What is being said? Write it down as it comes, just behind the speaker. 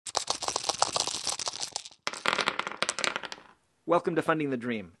Welcome to Funding the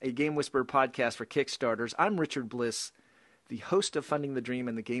Dream, a Game Whisperer podcast for Kickstarters. I'm Richard Bliss, the host of Funding the Dream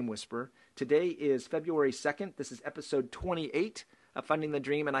and the Game Whisperer. Today is February 2nd. This is episode 28 of Funding the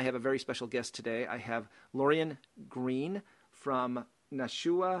Dream, and I have a very special guest today. I have Lorian Green from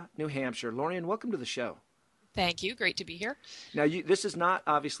Nashua, New Hampshire. Lorian, welcome to the show. Thank you. Great to be here. Now, this is not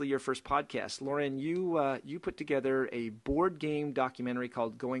obviously your first podcast. Lorian, you put together a board game documentary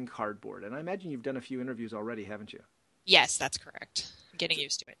called Going Cardboard, and I imagine you've done a few interviews already, haven't you? Yes, that's correct. I'm getting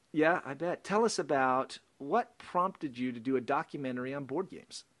used to it. Yeah, I bet. Tell us about what prompted you to do a documentary on board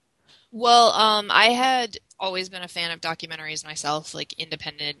games. Well, I had always been a fan of documentaries myself, like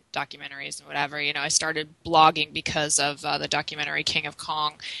independent documentaries and whatever. You know, I started blogging because of the documentary King of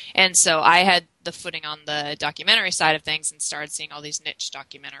Kong. And so I had the footing on the documentary side of things and started seeing all these niche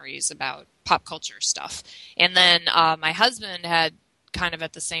documentaries about pop culture stuff. And then my husband had kind of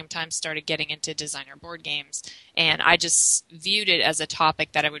at the same time started getting into designer board games, and I just viewed it as a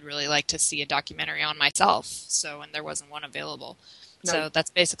topic that I would really like to see a documentary on myself, and there wasn't one available. So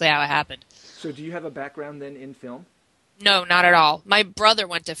that's basically how it happened. So do you have a background then in film? No, not at all. My brother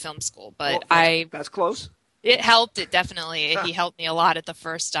went to film school, but that's close. It helped. It definitely. He helped me a lot at the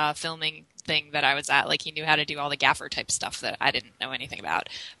first filming thing that I was at. Like, he knew how to do all the gaffer type stuff that I didn't know anything about.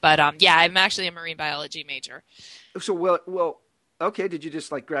 But yeah, I'm actually a marine biology major. So well. Okay, did you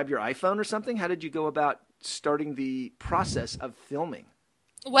just grab your iPhone or something? How did you go about starting the process of filming?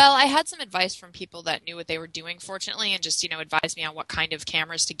 Well, I had some advice from people that knew what they were doing, fortunately, and just, advised me on what kind of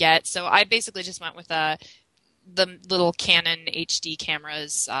cameras to get. So I basically just went with the little Canon HD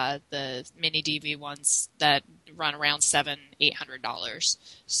cameras, the mini DV ones that run around $700-800.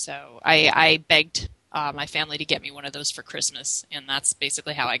 So I begged my family to get me one of those for Christmas, and that's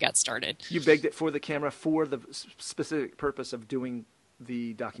basically how I got started. You begged it for the camera for the specific purpose of doing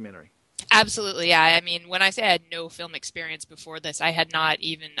the documentary? Absolutely, yeah. I mean, when I say I had no film experience before this, I had not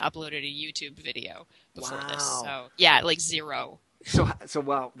even uploaded a YouTube video before this. So, yeah, zero. So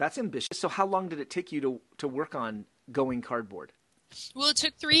wow, that's ambitious. So how long did it take you to work on Going Cardboard? Well, it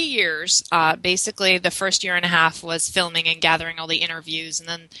took 3 years. Basically, the first year and a half was filming and gathering all the interviews. And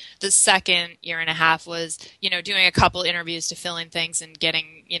then the second year and a half was, doing a couple interviews to fill in things and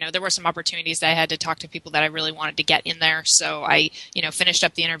getting, there were some opportunities that I had to talk to people that I really wanted to get in there. So I, finished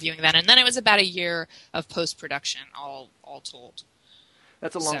up the interviewing then. And then it was about a year of post-production, all told.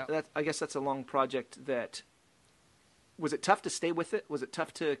 That's a long, I guess that's a long project. Was it tough to stay with it? Was it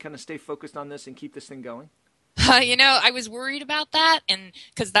tough to kind of stay focused on this and keep this thing going? I was worried about that, and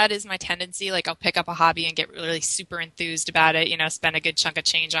because that is my tendency. I'll pick up a hobby and get really super enthused about it, spend a good chunk of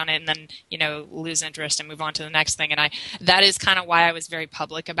change on it, and then, lose interest and move on to the next thing. And that is kind of why I was very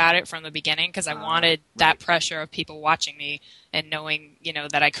public about it from the beginning, because I wanted that pressure of people watching me and knowing,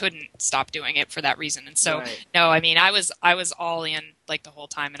 that I couldn't stop doing it for that reason. And so, no, I mean, I was all in the whole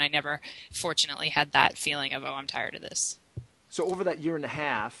time, and I never, fortunately, had that feeling of, oh, I'm tired of this. So over that year and a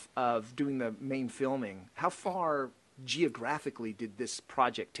half of doing the main filming, how far geographically did this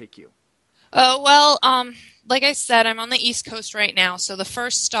project take you? Well, like I said, I'm on the East Coast right now. So the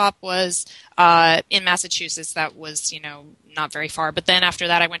first stop was in Massachusetts. That was, not very far. But then after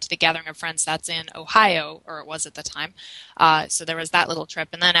that, I went to the Gathering of Friends. That's in Ohio, or it was at the time. So there was that little trip.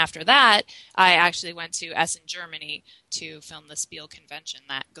 And then after that, I actually went to Essen, Germany to film the Spiel convention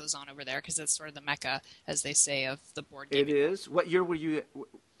that goes on over there, because it's sort of the mecca, as they say, of the board game. It is? What year were you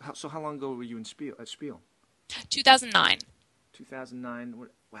 – how long ago were you at Spiel? 2009. 2009.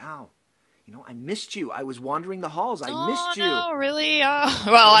 Wow. I missed you. I was wandering the halls. I missed you. Oh, no, really?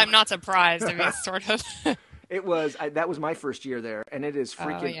 Well, I'm not surprised. I mean, sort of. It was. That was my first year there, and it is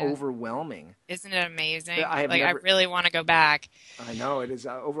freaking overwhelming. Isn't it amazing? I really want to go back. I know it is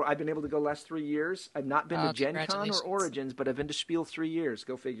over. I've been able to go last 3 years. I've not been to Gen Con or Origins, but I've been to Spiel 3 years.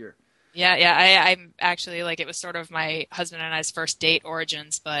 Go figure. Yeah. I'm actually it was sort of my husband and I's first date,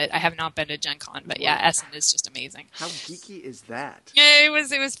 Origins, but I have not been to Gen Con. But yeah, Essen is just amazing. How geeky is that? Yeah, it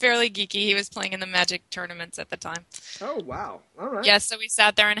was fairly geeky. He was playing in the Magic tournaments at the time. Oh wow! All right. Yeah, so we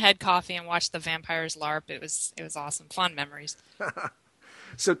sat there and had coffee and watched the vampires LARP. It was awesome, fun memories.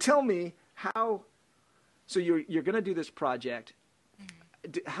 So tell me how. So you're going to do this project.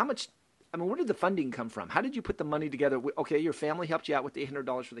 How much? I mean, where did the funding come from? How did you put the money together? Okay, your family helped you out with the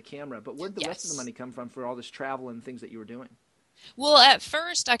 $800 for the camera, but where did the rest of the money come from for all this travel and things that you were doing? Well, at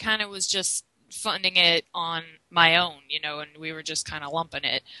first, I kind of was just funding it on my own, and we were just kind of lumping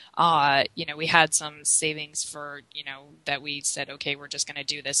it. We had some savings for, that we said, okay, we're just going to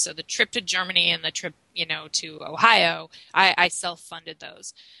do this. So the trip to Germany and the trip, to Ohio, I self-funded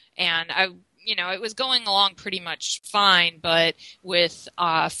those. And it was going along pretty much fine, but with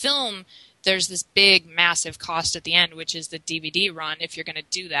film, there's this big, massive cost at the end, which is the DVD run if you're going to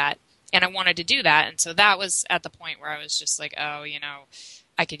do that. And I wanted to do that. And so that was at the point where I was just like, oh,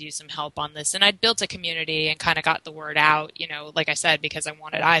 I could use some help on this. And I'd built a community and kind of got the word out, like I said, because I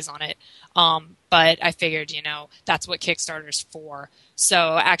wanted eyes on it. But I figured, that's what Kickstarter's for.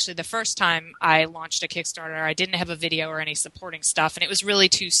 So actually the first time I launched a Kickstarter, I didn't have a video or any supporting stuff, and it was really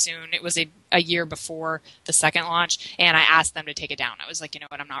too soon. It was a year before the second launch, and I asked them to take it down. I was like, you know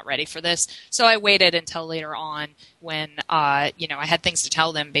what, I'm not ready for this. So I waited until later on when, I had things to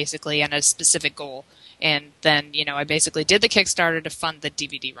tell them basically and a specific goal. And then, I basically did the Kickstarter to fund the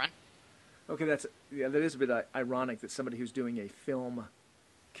DVD run. Okay, that is a bit ironic that somebody who's doing a film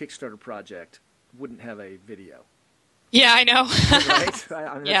Kickstarter project wouldn't have a video. Yeah, I know. Right?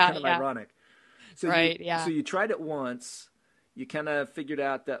 I mean, that's kind of ironic. So right, So you tried it once, you kind of figured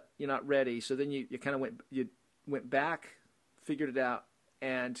out that you're not ready, so then you kind of went back, figured it out,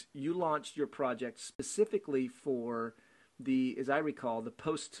 and you launched your project specifically for as I recall, the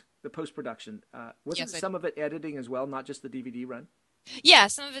post-production. Wasn't some of it editing as well, not just the DVD run? Yeah,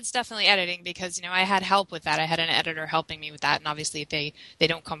 some of it's definitely editing because, I had help with that. I had an editor helping me with that, and obviously they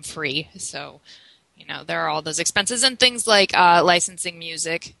don't come free. So, there are all those expenses and things like licensing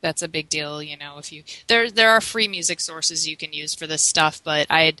music. That's a big deal, there are free music sources you can use for this stuff, but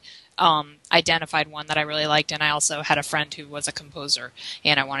I had identified one that I really liked, and I also had a friend who was a composer,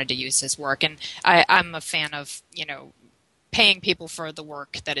 and I wanted to use his work. And I'm a fan of, paying people for the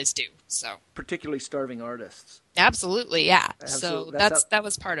work that is due. So particularly starving artists. Absolutely, yeah. So that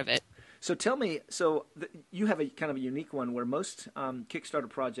was part of it. So tell me, you have a kind of a unique one where most Kickstarter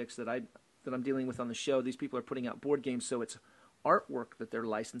projects that I'm dealing with on the show, these people are putting out board games, so it's artwork that they're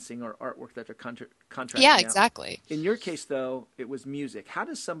licensing or artwork that they're contracting Yeah, out. exactly. In your case, though, it was music. How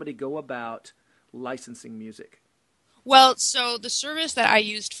does somebody go about licensing music? Well, so the service that I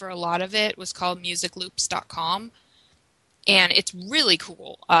used for a lot of it was called musicloops.com. And it's really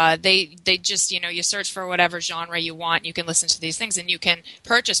cool. They just, you search for whatever genre you want. You can listen to these things, and you can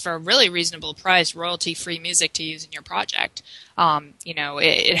purchase for a really reasonable price royalty-free music to use in your project.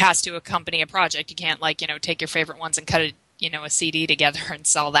 It has to accompany a project. You can't, take your favorite ones and cut a CD together and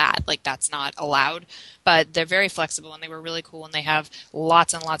sell that. That's not allowed. But they're very flexible, and they were really cool, and they have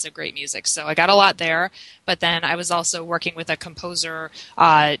lots and lots of great music. So I got a lot there. But then I was also working with a composer,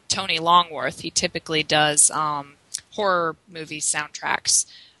 Tony Longworth. He typically does horror movie soundtracks.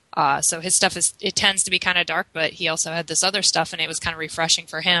 So his stuff it tends to be kind of dark, but he also had this other stuff, and it was kind of refreshing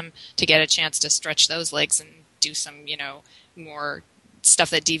for him to get a chance to stretch those legs and do some, more stuff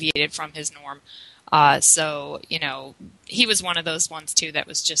that deviated from his norm. So, he was one of those ones too that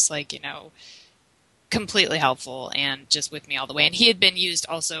was just completely helpful and just with me all the way. And he had been used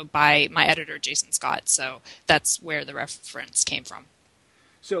also by my editor, Jason Scott. So that's where the reference came from.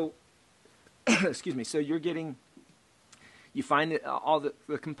 So, excuse me. So you find all the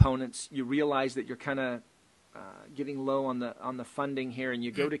components. You realize that you're kind of getting low on the funding here, and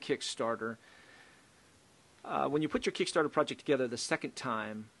you go to Kickstarter. When you put your Kickstarter project together the second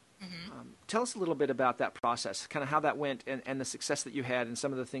time, tell us a little bit about that process, kind of how that went, and the success that you had, and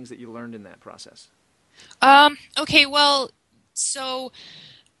some of the things that you learned in that process. Okay, well, so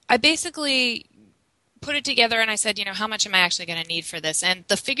I basically put it together, and I said, how much am I actually going to need for this? And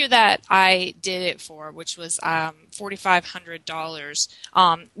the figure that I did it for, which was $4,500,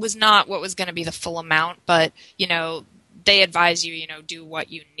 was not what was going to be the full amount, but, they advise you, do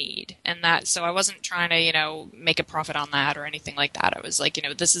what you need. And so I wasn't trying to, make a profit on that or anything like that. I was like,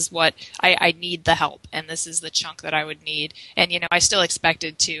 this is what I need the help, and this is the chunk that I would need. And, I still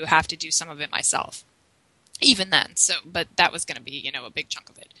expected to have to do some of it myself, even then. But that was going to be, a big chunk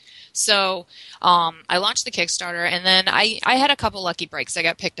of it. So I launched the Kickstarter, and then I had a couple lucky breaks. I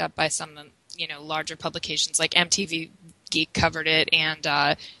got picked up by some, larger publications like MTV Geek covered it, and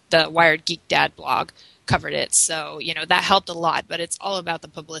the Wired Geek Dad blog covered it. So, that helped a lot, but it's all about the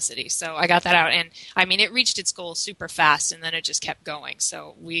publicity. So I got that out, and it reached its goal super fast, and then it just kept going.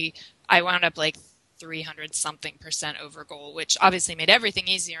 So I wound up 300-something% over goal, which obviously made everything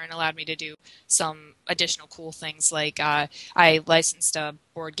easier and allowed me to do some additional cool things. Like I licensed a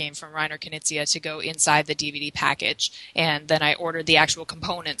board game from Reiner Knizia to go inside the DVD package, and then I ordered the actual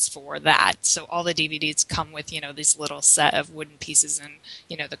components for that. So all the DVDs come with, this little set of wooden pieces and,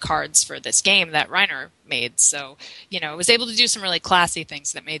 the cards for this game that Reiner made. So, I was able to do some really classy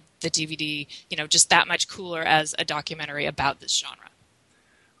things that made the DVD, just that much cooler as a documentary about this genre.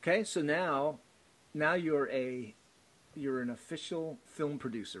 Okay, so now you're an official film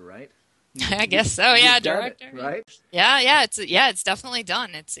producer, right? I guess so. Yeah, You've done it, director. right? It's definitely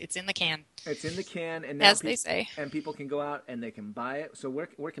done. It's in the can, It's in the can, and now as they say. and people can go out and they can buy it. So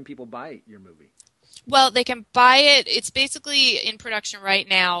where can people buy your movie? Well, they can buy it. It's basically in production right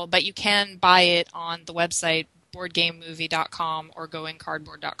now, but you can buy it on the website boardgamemovie.com or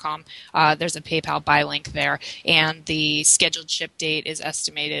goingcardboard.com. There's a PayPal buy link there, and the scheduled ship date is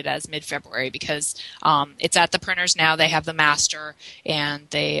estimated as mid-February because it's at the printers now. They have the master, and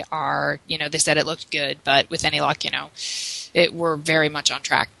they are, they said it looked good, but with any luck, we're very much on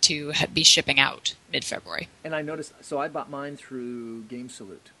track to be shipping out mid-February. And I noticed, so I bought mine through Game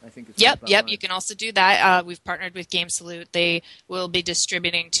Salute. I think it's Yep. You can also do that. We've partnered with Game Salute. They will be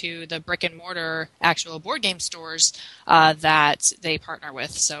distributing to the brick and mortar actual board game stores that they partner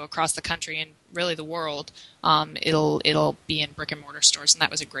with. So across the country and really the world, it'll be in brick and mortar stores, and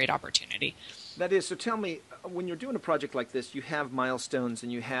that was a great opportunity. That is. So tell me, when you're doing a project like this, you have milestones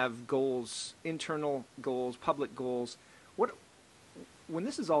and you have goals, internal goals, public goals. When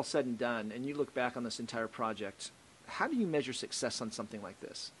this is all said and done, and you look back on this entire project, how do you measure success on something like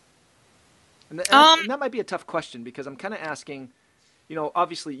this? And that might be a tough question because I'm kind of asking,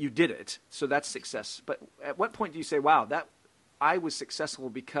 obviously you did it, so that's success. But at what point do you say, wow, that I was successful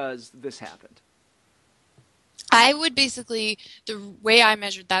because this happened? I would basically, the way I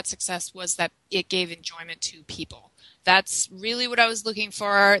measured that success was that it gave enjoyment to people. That's really what I was looking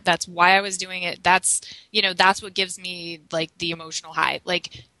for. That's why I was doing it. That's what gives me like the emotional high,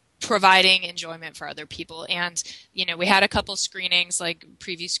 like providing enjoyment for other people. And, we had a couple screenings, like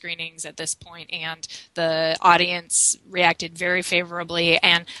preview screenings at this point, and the audience reacted very favorably.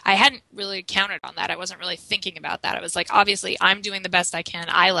 And I hadn't really counted on that. I wasn't really thinking about that. I was like, obviously I'm doing the best I can.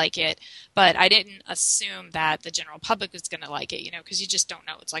 I like it, but I didn't assume that the general public was going to like it, because you just don't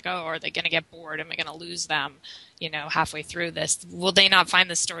know. It's like, oh, are they going to get bored? Am I going to lose them, halfway through this? Will they not find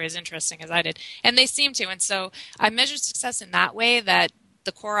this story as interesting as I did? And they seem to. And so I measured success in that way, that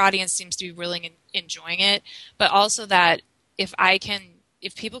the core audience seems to be really enjoying it, but also that if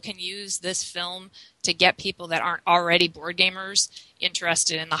people can use this film to get people that aren't already board gamers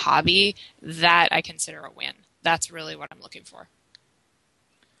interested in the hobby, that I consider a win. That's really what I'm looking for.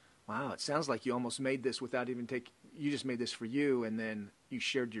 Wow, it sounds like you almost made this without even you just made this for you, and then you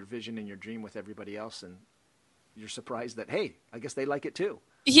shared your vision and your dream with everybody else, and you're surprised that, hey, I guess they like it too.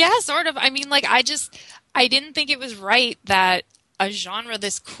 Yeah, sort of. I mean, I didn't think it was right that a genre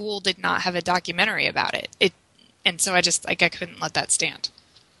this cool did not have a documentary about it. And so I just, I couldn't let that stand.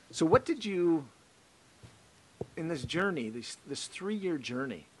 So what did you, in this journey, this 3-year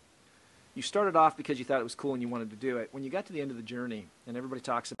journey, you started off because you thought it was cool and you wanted to do it. When you got to the end of the journey, and everybody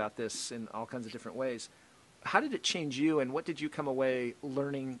talks about this in all kinds of different ways, how did it change you, and what did you come away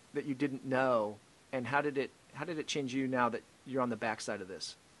learning that you didn't know, and how did it change you now that you're on the backside of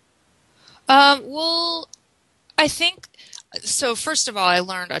this? Well, I think, so first of all, I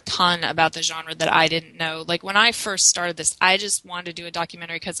learned a ton about the genre that I didn't know. Like when I first started this, I just wanted to do a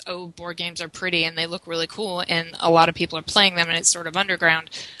documentary because, board games are pretty and they look really cool and a lot of people are playing them and it's sort of underground.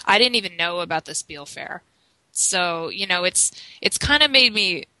 I didn't even know about the Spielfair. So, it's kind of made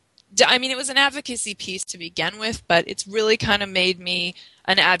me, it was an advocacy piece to begin with, but it's really kind of made me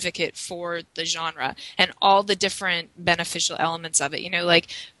an advocate for the genre and all the different beneficial elements of it. Like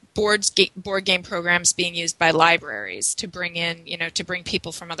board game programs being used by libraries to bring in, to bring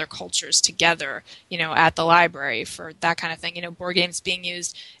people from other cultures together, at the library for that kind of thing. Board games being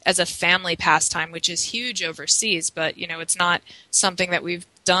used as a family pastime, which is huge overseas, but, it's not something that we've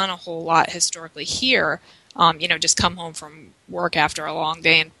done a whole lot historically here. Just come home from work after a long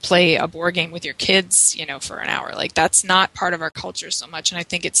day and play a board game with your kids, for an hour. Like that's not part of our culture so much. And I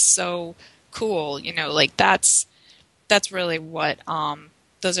think it's so cool, that's really what,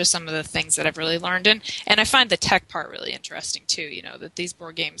 those are some of the things that I've really learned. And I find the tech part really interesting too, that these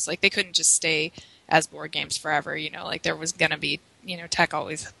board games, they couldn't just stay as board games forever, there was going to be, tech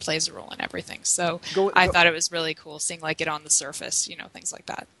always plays a role in everything. So I thought it was really cool seeing it on the surface, things like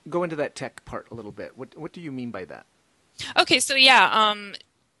that. Go into that tech part a little bit. What do you mean by that? Okay, so yeah,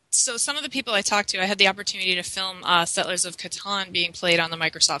 so some of the people I talked to, I had the opportunity to film Settlers of Catan being played on the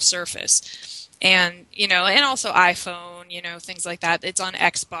Microsoft Surface. And, and also iPhone, things like that. It's on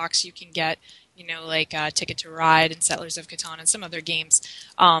Xbox. You can get, Ticket to Ride and Settlers of Catan and some other games.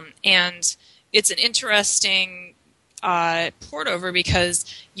 And it's an interesting port over because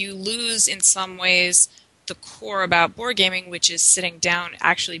you lose in some ways the core about board gaming, which is sitting down,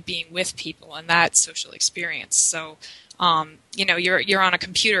 actually being with people and that social experience. So you're on a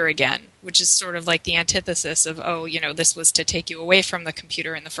computer again, which is sort of like the antithesis of, this was to take you away from the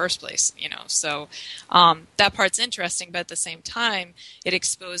computer in the first place, So that part's interesting, but at the same time, it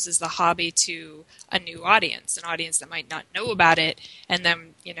exposes the hobby to a new audience, an audience that might not know about it, and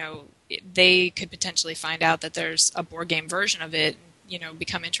then, they could potentially find out that there's a board game version of it,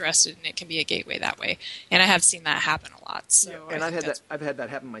 become interested, and it can be a gateway that way. And I have seen that happen a lot. So, yeah, and I've had that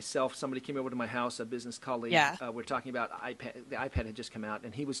happen myself. Somebody came over to my house, a business colleague. Yeah. We're talking about iPad. The iPad had just come out,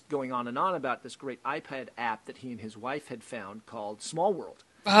 and he was going on and on about this great iPad app that he and his wife had found called Small World.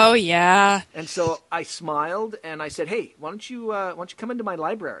 Oh yeah. And so I smiled and I said, "Hey, why don't you come into my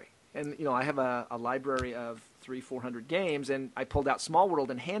library?" And I have a library of 300-400 games, and I pulled out Small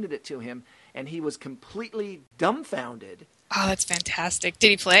World and handed it to him, and he was completely dumbfounded. Oh, that's fantastic. Did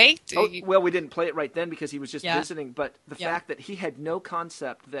he play? Well, we didn't play it right then because he was just Yeah. visiting, but the fact that he had no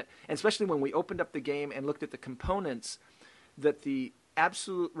concept that, and especially when we opened up the game and looked at the components, that the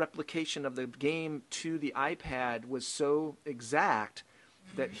absolute replication of the game to the iPad was so exact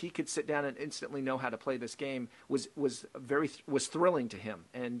that he could sit down and instantly know how to play this game was thrilling to him.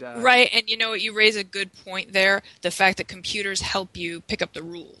 And Right, and you raise a good point there, the fact that computers help you pick up the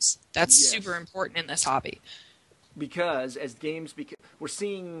rules. That's Yes. super important in this hobby. Because as games we're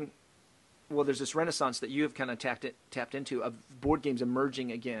seeing, well, there's this renaissance that you have kind of tapped into of board games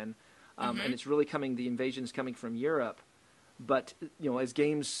emerging again, and it's really coming. The invasion is coming from Europe, but as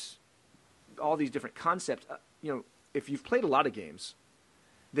games, all these different concepts. If you've played a lot of games,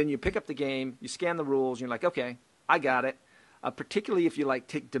 then you pick up the game, you scan the rules, and you're like, okay, I got it. Particularly if you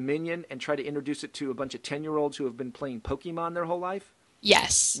take Dominion and try to introduce it to a bunch of 10-year-olds who have been playing Pokemon their whole life.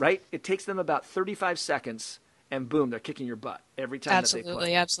 Yes. Right. It takes them about 35 seconds. And boom, they're kicking your butt every time that they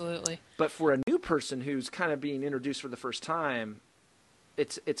play. Absolutely. But for a new person who's kind of being introduced for the first time,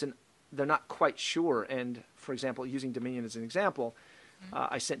 they're not quite sure. And for example, using Dominion as an example,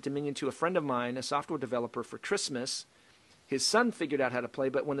 I sent Dominion to a friend of mine, a software developer, for Christmas. His son figured out how to play,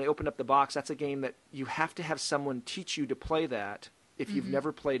 but when they opened up the box, that's a game that you have to have someone teach you to play that if you've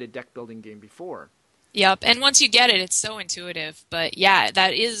never played a deck building game before. Yep, and once you get it, it's so intuitive. But yeah,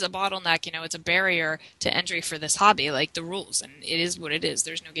 that is a bottleneck. It's a barrier to entry for this hobby, like the rules, and it is what it is.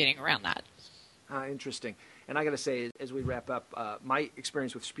 There's no getting around that. Interesting. And I got to say, as we wrap up, my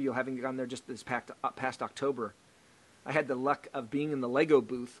experience with Spiel, having gone there just this past October, I had the luck of being in the Lego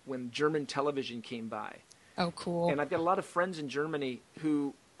booth when German television came by. Oh, cool. And I've got a lot of friends in Germany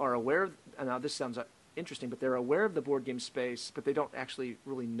who are aware of, and now this sounds interesting, but they're aware of the board game space, but they don't actually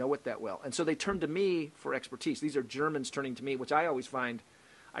really know it that well. And so they turn to me for expertise. These are Germans turning to me, which I always find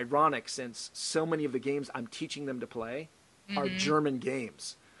ironic since so many of the games I'm teaching them to play are German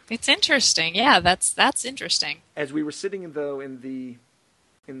games. It's interesting. Yeah, that's interesting. As we were sitting, though, in the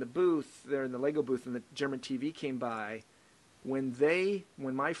booth, there in the Lego booth, and the German TV came by, when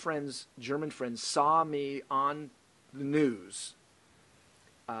my German friends saw me on the news,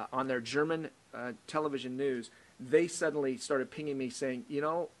 on their German television news, they suddenly started pinging me saying,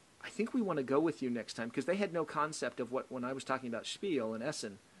 I think we want to go with you next time, because they had no concept of when I was talking about Spiel and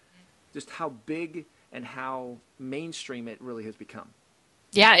Essen, just how big and how mainstream it really has become.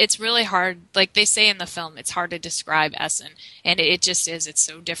 Yeah, it's really hard. Like they say in the film, it's hard to describe Essen, and it just is. It's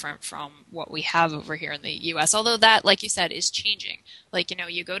so different from what we have over here in the U.S., although that, like you said, is changing. Like,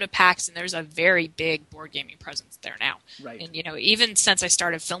 you go to PAX, and there's a very big board gaming presence there now. Right. And, even since I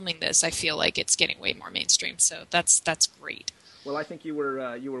started filming this, I feel like it's getting way more mainstream, so that's great. Well, I think you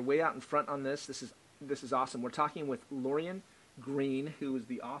were way out in front on this. This is awesome. We're talking with Lorian Green, who is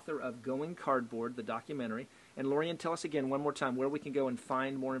the author of Going Cardboard, the documentary. And Lorian, tell us again one more time where we can go and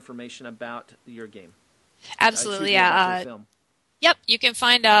find more information about your game. Absolutely, about your film. Yep, you can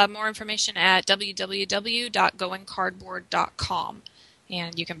find more information at www.goingcardboard.com,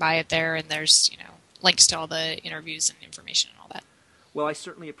 and you can buy it there. And there's links to all the interviews and information and all that. Well, I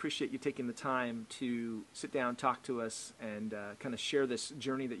certainly appreciate you taking the time to sit down, talk to us, and kind of share this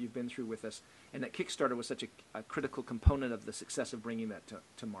journey that you've been through with us. And that Kickstarter was such a critical component of the success of bringing that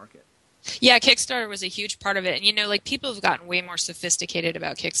to market. Yeah, Kickstarter was a huge part of it. And, people have gotten way more sophisticated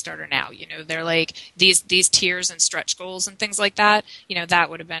about Kickstarter now. They're like these tiers and stretch goals and things like that.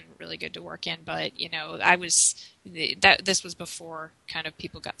 That would have been really good to work in. But, this was before kind of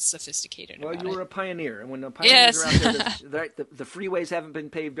people got sophisticated about it. Well, you were a pioneer. And when the pioneers are out there, the freeways haven't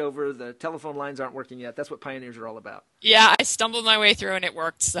been paved over, the telephone lines aren't working yet. That's what pioneers are all about. Yeah, I stumbled my way through and it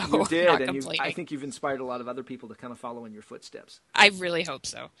worked. So you did, not and complaining. I think you've inspired a lot of other people to kind of follow in your footsteps. I really hope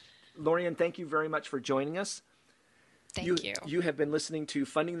so. Lorian, thank you very much for joining us. Thank you. You have been listening to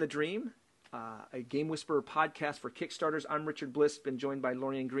Funding the Dream, a Game Whisperer podcast for Kickstarters. I'm Richard Bliss, been joined by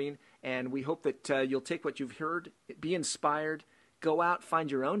Lorian Green, and we hope that you'll take what you've heard, be inspired, go out,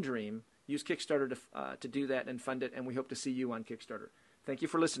 find your own dream, use Kickstarter to do that and fund it, and we hope to see you on Kickstarter. Thank you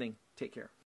for listening. Take care.